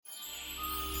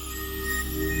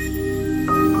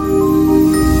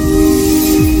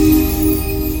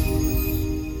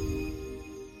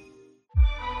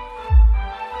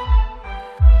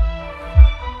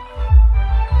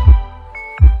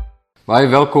Baie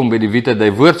welkom by die Vita Dei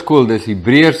Woordskool, dis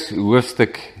Hebreërs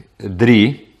hoofstuk 3.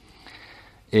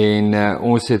 En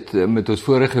ons het met ons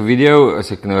vorige video,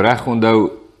 as ek nou reg onthou,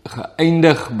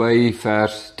 geëindig by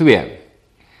vers 2.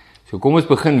 So kom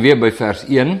ons begin weer by vers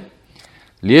 1.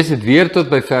 Lees het weer tot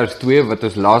by vers 2 wat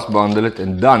ons laas behandel het,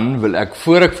 en dan wil ek,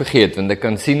 voor ek vergeet, want ek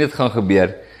kan sien dit gaan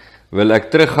gebeur, wil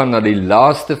ek teruggaan na die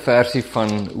laaste versie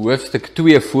van hoofstuk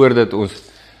 2 voordat ons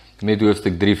met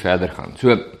hoofstuk 3 verder gaan.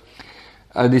 So,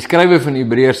 die skrywer van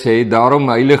Hebreërs sê, daarom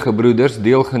heilige broeders,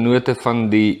 deelgenote van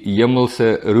die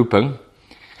hemelse roeping.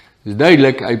 Dis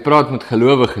duidelik, hy praat met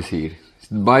gelowiges hier. Dis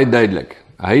baie duidelik.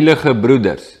 Heilige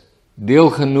broeders,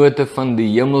 deelgenote van die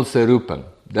hemelse roeping.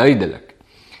 Duidelik.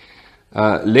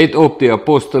 Let op die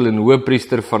apostel en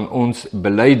hoëpriester van ons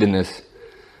belydenis,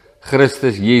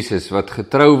 Christus Jesus, wat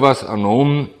getrou was aan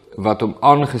hom, wat hom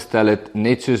aangestel het,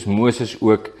 net soos Moses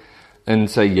ook in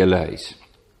sy hele huis.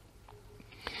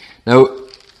 Nou,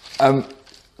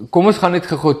 kom ons gaan net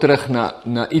gou terug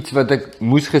na iets wat ek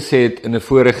moes gesê het in 'n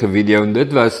vorige video, en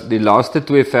dit was die laaste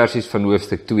 2 versies van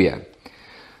hoofstuk 2.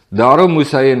 Daarom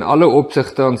moes hy in alle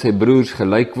opsigte aan sy broers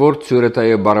gelyk word, sodat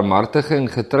hy 'n barmhartige en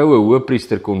getroue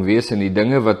hoëpriester kon wees in die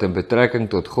dinge wat in betrekking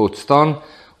tot God staan,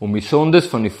 om die sondes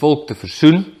van die volk te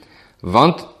versoen,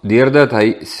 want deurdat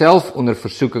hy self onder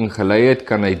versoeking gelei het,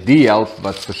 kan hy die help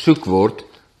wat versoek word.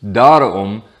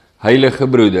 Daarom, heilige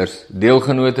broeders,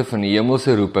 deelgenote van die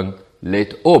hemelse roeping,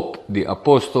 let op die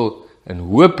apostel en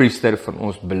hoëpriester van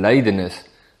ons belydenis,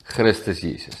 Christus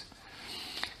Jesus.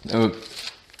 Nou,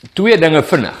 2 dinge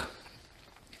vinnig.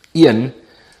 1,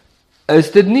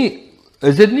 is dit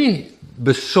nie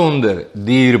besonder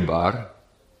dierbaar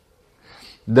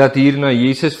dat hier na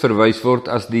Jesus verwys word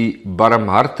as die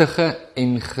barmhartige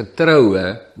en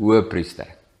getroue hoëpriester?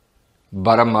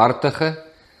 Barmhartige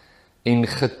en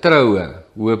getroue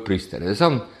hoëpriester. Dit is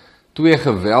dan 2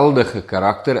 geweldige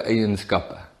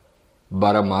karaktereienskappe.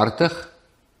 Barmhartig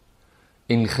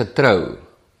en getrou.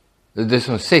 Dit is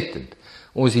ontsettend.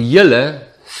 Ons hele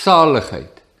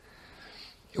saligheid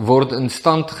word in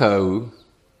stand gehou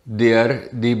deur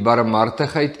die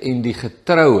barmhartigheid en die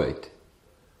getrouheid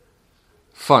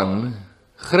van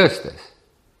Christus.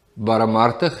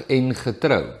 Barmhartig en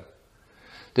getrou.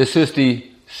 Dit is soos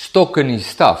die stok en die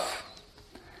staf.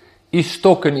 U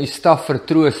stok en u staf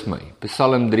vertroos my,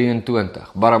 Psalm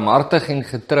 23, barmhartig en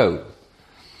getrou.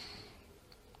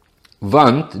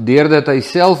 Want, deurdat hy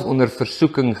self onder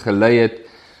versoeking gelei het,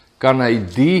 kan hy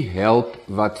die help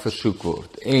wat versoek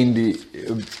word. En die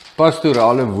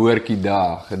pastorale woordjie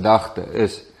daar, gedagte,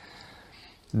 is,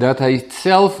 dat hy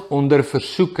self onder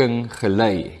versoeking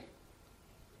gelei.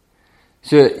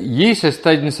 So, Jesus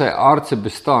tydens sy aardse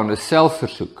bestaan is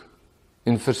selfversoek.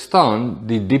 En verstaan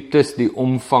die dieptes, die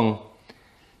omvang,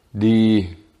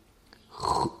 die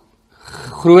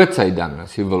grootsheid dan,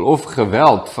 as jy wil, of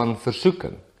geweld van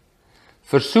versoeking.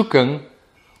 Versoeking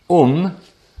om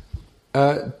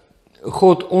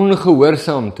God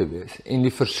ongehoorsaam te wees, en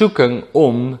die versoeking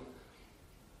om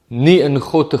nie in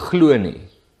God te glo nie.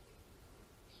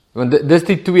 Want dis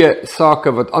die 2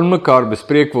 sake wat aan mekaar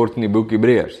bespreek word in die boek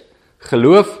Hebreërs.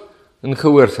 Geloof en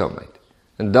gehoorsaamheid.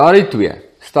 En daardie 2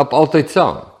 stap altyd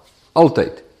saam,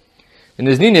 altyd. En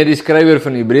dis nie net die skrywer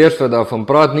van Hebreërs wat daarvan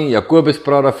praat nie, Jakobus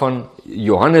praat daarvan,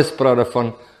 Johannes praat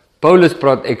daarvan, Paulus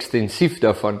praat ekstensief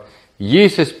daarvan,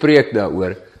 Jesus preek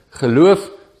daaroor, geloof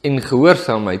en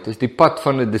gehoorsaamheid is die pad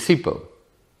van 'n disipel.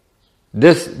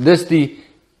 Dis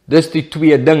die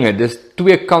 2 dinge, dis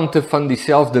 2 kante van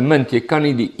dieselfde munt, jy kan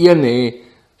nie die een hê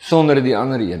sonder die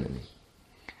ander een nie.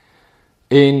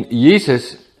 En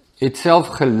Jesus het self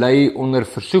gelei onder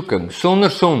versoeking, sonder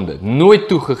sonde, nooit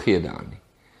toegegee daarin nie.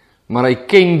 Maar hy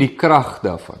ken die krag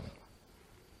daarvan.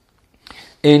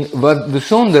 En wat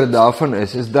besonder daarvan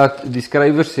is dat die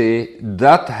skrywer sê,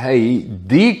 dat hy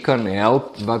die kan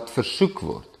help wat versoek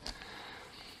word.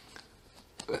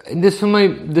 En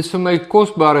dis vir my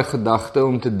kosbare gedagte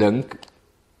om te dink,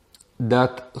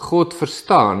 dat God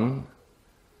verstaan,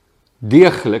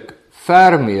 deeglik,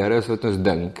 ver meer as wat ons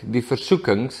dink, die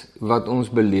versoekings wat ons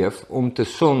beleef om te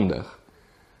sondig,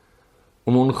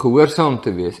 om ongehoorsaam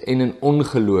te wees en in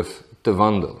ongeloof te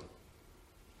wandel.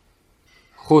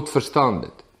 God verstaan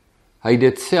dit. Hy het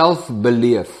dit self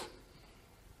beleef.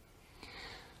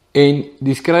 En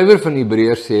die skrywer van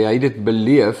Hebreërs sê, hy het dit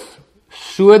beleef,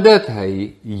 sodat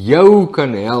hy jou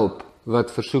kan help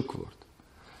wat versoek word.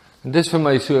 En dit is vir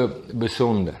my so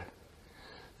besonder.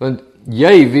 Want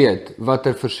jy weet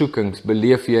watter versoekings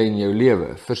beleef jy in jou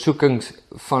lewe, versoekings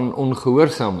van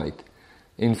ongehoorsaamheid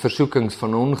en versoekings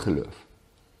van ongeloof.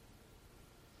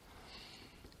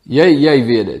 Jy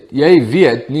weet dit. Jy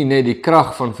weet nie net die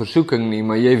krag van versoeking nie,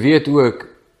 maar jy weet ook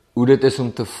hoe dit is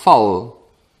om te val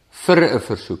vir 'n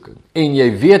versoeking. En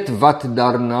jy weet wat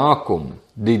daarna kom,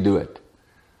 die dood.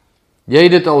 Jy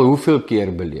het dit al hoeveel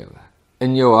keer belewe,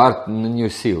 in jou hart en in jou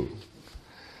siel.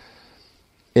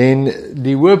 En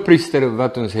die hoëpriester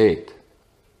wat ons het,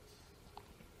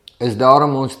 is daar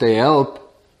om ons te help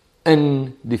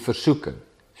in die versoeking.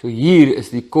 So hier is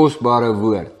die kosbare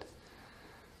woord.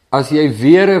 As jy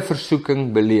weer 'n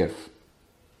versoeking beleef,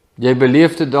 jy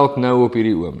beleef dit dalk nou op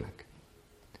hierdie oomblik,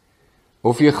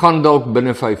 of jy gaan dalk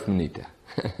binne 5 minute,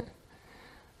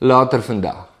 later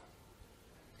vandag.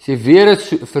 As jy weer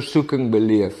 'n versoeking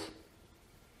beleef,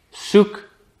 soek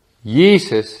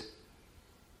Jesus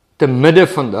te midde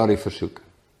van daardie versoeking.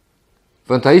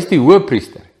 Want hy is die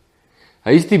hoëpriester,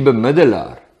 hy is die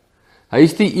bemiddelaar, hy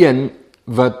is die een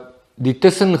wat die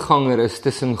tussenganger is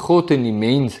tussen God en die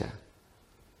mense.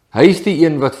 Hy is die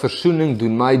een wat versoening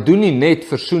doen, maar hy doen nie net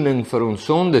versoening vir ons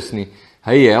sondes nie,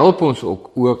 hy help ons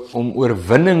ook om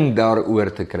oorwinning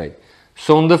daaroor te kry.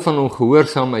 Sonde van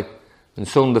ongehoorsaamheid en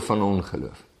sonde van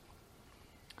ongeloof.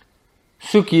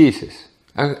 Soek Jesus.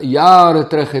 Jare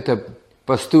terug het 'n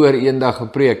pastoor eendag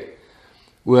gepreek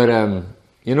oor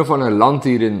een of ander land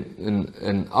hier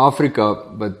in Afrika,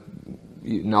 wat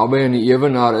naby aan die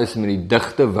ewenaar is met die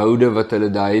digte woude wat hulle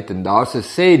daar het, en daar's 'n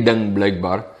sê ding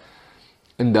blykbaar,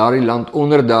 in daardie land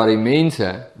onder daardie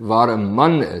mense, waar 'n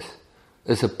man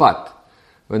is 'n pad.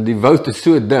 Want die woud is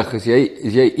so dig, as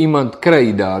jy iemand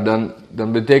kry daar,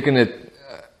 dan beteken dit,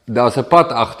 daar's 'n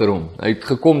pad agter hom. Hy het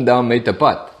gekom daar met 'n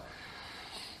pad.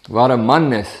 Waar 'n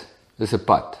man is 'n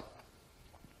pad.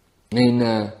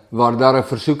 En waar daar 'n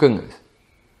versoeking is,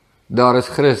 daar is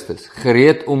Christus,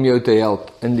 gereed om jou te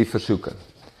help in die versoeking.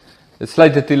 Dit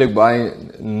sluit natuurlik baie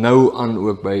nou aan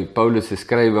ook by Paulus se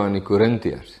skrywe aan die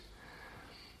Korintiërs,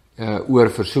 oor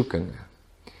versoekinge.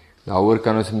 Daaroor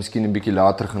kan ons miskien 'n bietjie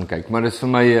later gaan kyk, maar dit is vir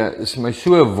my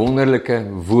so 'n wonderlike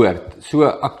woord, so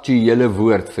 'n aktuële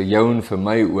woord vir jou en vir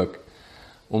my ook,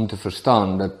 om te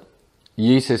verstaan dat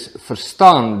Jesus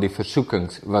verstaan die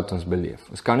versoekings wat ons beleef.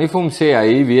 Ons kan nie vir hom sê,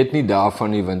 hy weet nie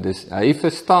daarvan nie, want hy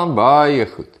verstaan baie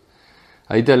goed.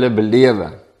 Hy het hulle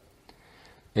belewe,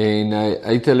 en hy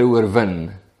het hulle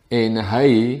oorwin, en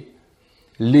hy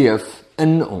leef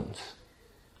in ons,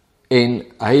 en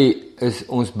hy is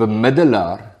ons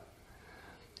bemiddelaar,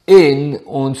 en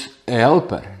ons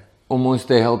helper, om ons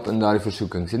te help in daardie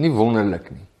versoekings. Dit is nie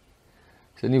wonderlik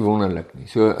nie.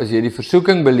 So as jy die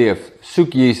versoeking beleef,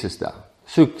 soek Jesus daar.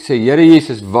 Soek, sê, Here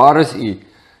Jesus, waar is U?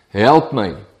 Help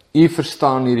my. U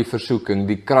verstaan hierdie versoeking,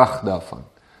 die krag daarvan.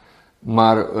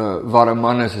 Maar waar 'n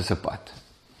man is 'n pad.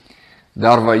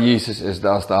 Daar waar Jesus is,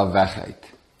 daar's daar weg uit.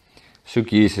 Soek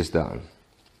Jesus daar.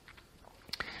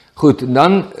 Goed,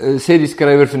 dan sê die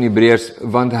skrywer van Hebreërs,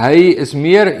 want hy is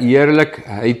meer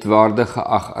heerlikheidwaardig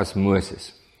geag as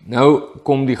Moses. Nou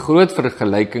kom die groot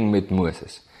vergelyking met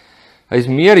Moses. Hy is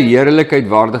meer heerlikheid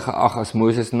waardig geag as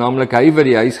Moses, naamlik hy wat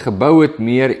die huis gebou het,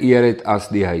 meer eer het as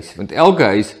die huis. Want elke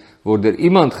huis word deur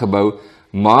iemand gebou,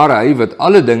 maar hy wat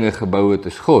alle dinge gebou het,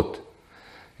 is God.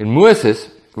 En Moses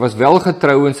was wel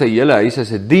getrou in sy hele huis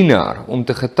as 'n dienaar, om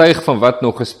te getuig van wat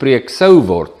nog gespreek sou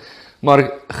word.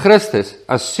 Maar Christus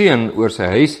as seun oor sy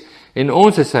huis, en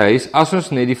ons is sy huis, as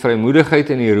ons net die vrymoedigheid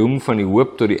en die roem van die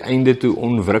hoop tot die einde toe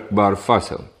onwrikbaar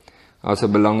vashou. As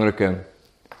 'n belangrike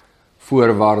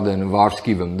voorwaarde en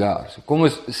waarskuwing daar. So kom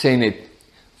ons sê net,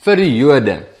 vir die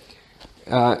Jode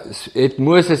het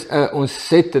Moses 'n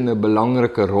ontsettende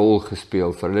belangrike rol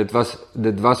gespeel vir hulle.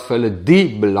 Dit was vir hulle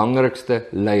die belangrikste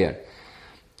leier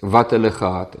wat hulle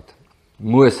gehad het.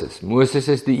 Moses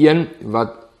is die een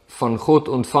wat van God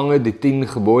ontvang het die 10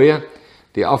 gebooie,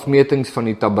 die afmetings van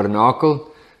die tabernakel,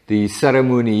 die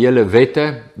seremoniële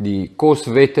wette, die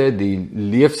koswette, die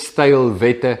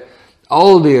leefstylwette,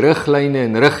 al die riglyne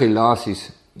en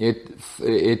regulasies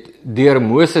het deur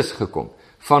Moses gekom,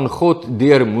 van God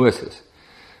deur Moses.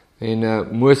 En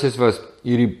Moses was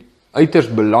hierdie uiters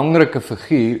belangrike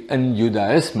figuur in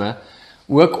Judaïsme,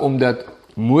 ook omdat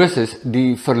Moses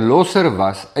die verlosser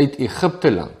was uit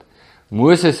Egipte land.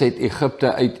 Moses het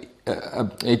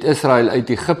Israel uit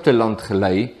Egipte land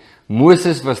gelei.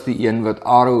 Moses was die een wat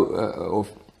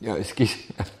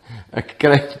ek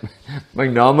kry my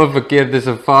name verkeerd, dis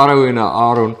 'n Farao en 'n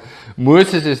Aaron.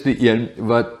 Moses is die een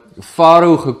wat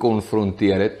Farao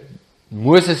gekonfronteer het.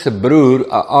 Moses se broer,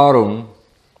 Aaron,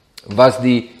 was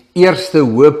die eerste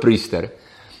hoëpriester,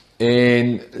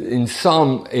 en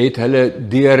saam het hulle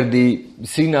deur die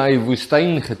Sinai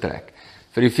woestyn getrek.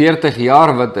 Vir die 40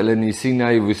 jaar wat hulle in die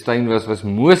Sinai woestyn was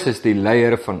Moses die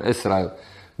leier van Israel.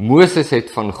 Moses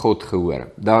het van God gehoor.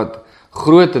 Dat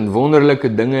groot en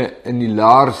wonderlike dinge in die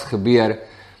laars gebeur,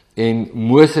 En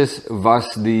Moses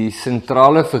was die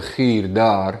sentrale figuur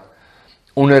daar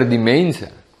onder die mense.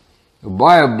 'n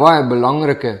baie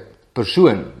belangrike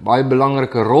persoon, baie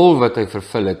belangrike rol wat hy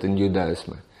vervul het in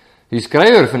Judaïsme. Die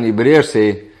skrywer van Hebreërs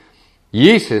sê,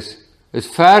 Jesus is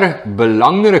ver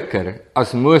belangriker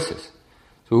as Moses.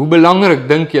 So hoe belangrik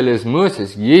dink julle is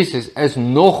Moses? Jesus is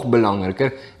nog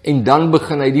belangriker en dan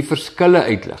begin hy die verskille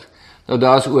uitlig. Nou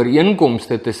daar is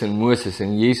ooreenkomste tussen Moses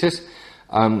en Jesus.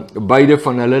 Beide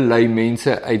van hulle lei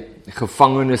mense uit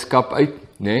gevangenskap uit,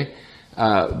 né?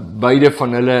 Beide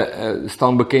van hulle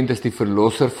staan bekend as die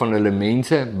verlosser van hulle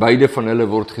mense. Beide van hulle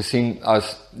word gesien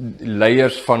as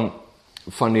leiers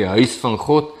van die huis van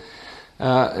God.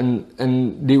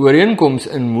 In die ooreenkoms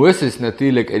in Moses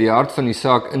natuurlik uit die hart van die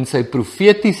saak in sy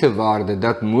profetiese waarde,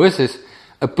 dat Moses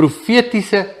 'n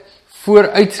profetiese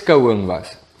vooruitskouing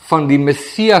was van die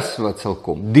Messias wat sal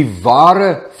kom, die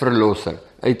ware verlosser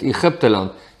uit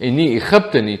Egipteland, en nie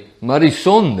Egipte nie, maar die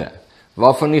sonde,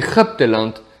 waarvan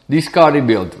Egipteland die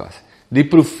skadubeeld was, die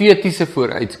profetiese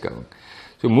vooruitskouing.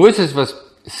 So Moses was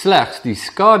slegs die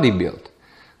skadubeeld,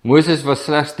 Moses was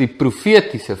slegs die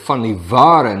profetiese van die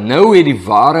ware. Nou het die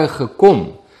ware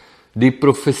gekom. Die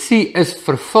profesie is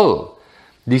vervul.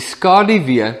 Die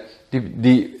skaduwee,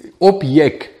 die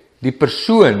objek, die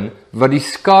persoon wat die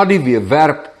skaduwee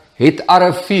werp, het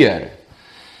arriveer.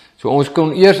 So ons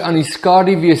kon eers aan die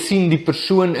skaduwee sien, die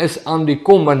persoon is aan die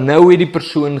kom, maar nou het die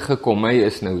persoon gekom, hy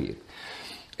is nou hier.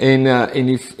 En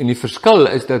die verskil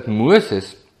is dat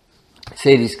Moses,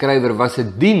 sê die skrywer, was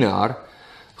 'n dienaar.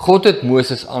 God het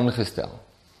Moses aangestel,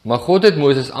 maar God het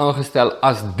Moses aangestel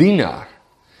as dienaar.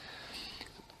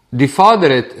 Die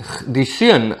Vader het die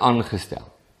Seun aangestel,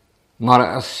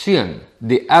 maar as Seun,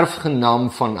 die erfgenaam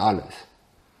van alles.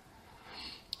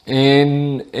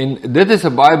 En dit is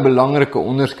 'n baie belangrike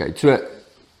onderskeid. So,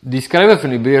 die skrywer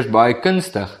van Hebreërs baie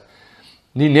kunstig,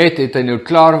 nie net het hy nou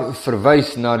klaar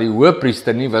verwys na die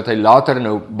hoëpriester nie, wat hy later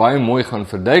nou baie mooi gaan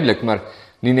verduidelik, maar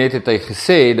nie net het hy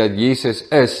gesê dat Jesus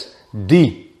is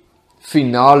die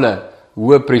finale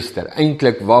hoëpriester,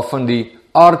 eintlik waarvan die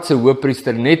aardse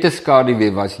hoëpriester net 'n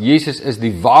skaduwee was. Jesus is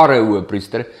die ware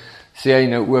hoëpriester, sê hy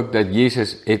nou ook dat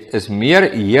Jesus is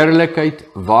meer heerlikheid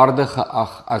waardig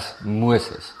geag as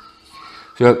Moses.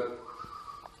 So,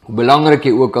 hoe belangrik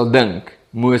jy ook al dink,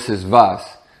 Moses was,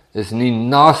 is nie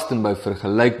naastenby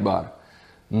vergelykbaar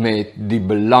met die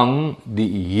belang,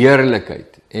 die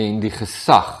heerlikheid en die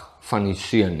gesag van die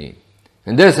Seun nie.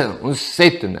 En dis 'n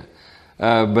ontsettende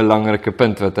belangrike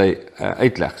punt wat hy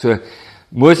uitleg. So,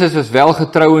 Moses was wel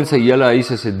getrou in sy hele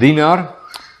huis as 'n dienaar,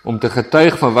 om te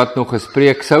getuig van wat nog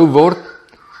gespreek sou word,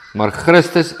 maar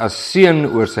Christus as seun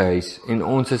oor sy huis, en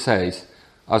ons is sy huis,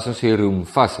 as ons die roem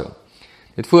vashou.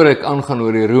 Net voor ek aangaan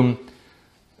oor die roem,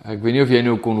 ek weet nie of jy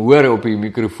nou kon hoor op die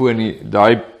mikrofoon nie,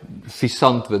 daai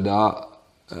visant wat daar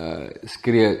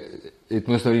skree, het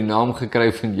mos nou die naam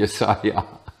gekry van Jesaja.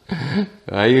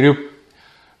 Hy roep,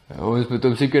 ons moet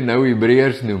hom seker nou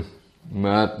Hebreërs noem,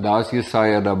 maar daar is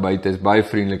Jesaja daar buite, is baie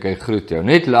vriendelik, hy groet jou.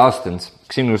 Net laastens,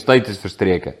 ek sien ons tyd is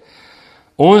verstreke.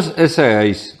 Ons is sy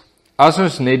huis, as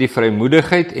ons net die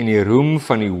vrymoedigheid en die roem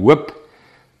van die hoop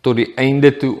tot die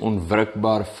einde toe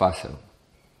onwrikbaar vashou.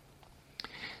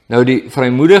 Nou die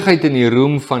vrymoedigheid en die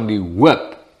roem van die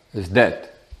hoop is dit,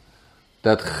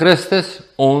 dat Christus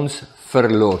ons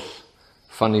verlos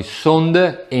van die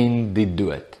sonde en die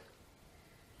dood.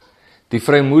 Die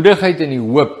vrymoedigheid en die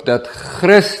hoop dat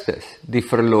Christus die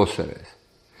verlosser is.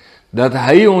 Dat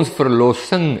hy ons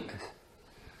verlossing is.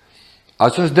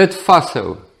 As ons dit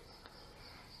vashou,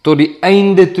 tot die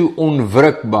einde toe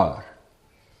onwrikbaar,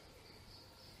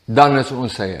 dan is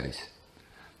ons sy huis.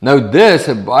 Nou dis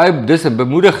 'n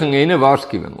bemoediging en 'n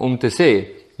waarskuwing om te sê,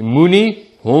 moenie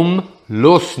hom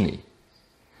los nie.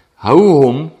 Hou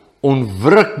hom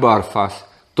onwrikbaar vas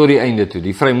tot die einde toe,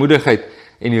 die vrymoedigheid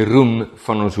en die roem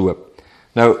van ons hoop.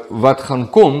 Nou, wat gaan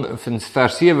kom, van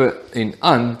vers 7 en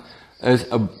aan, is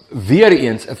weer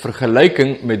eens 'n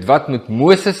vergelyking met wat met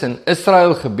Moses en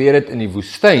Israel gebeur het in die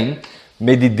woestyn,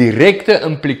 met die direkte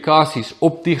implikasies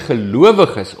op die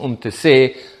gelowiges, om te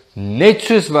sê, net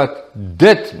soos wat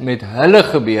dit met hulle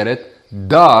gebeur het,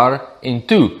 daar en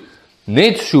toe,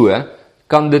 net so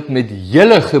kan dit met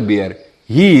julle gebeur,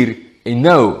 hier en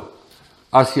nou,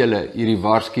 as julle hierdie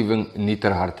waarskuwing nie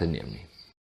ter harte neem nie.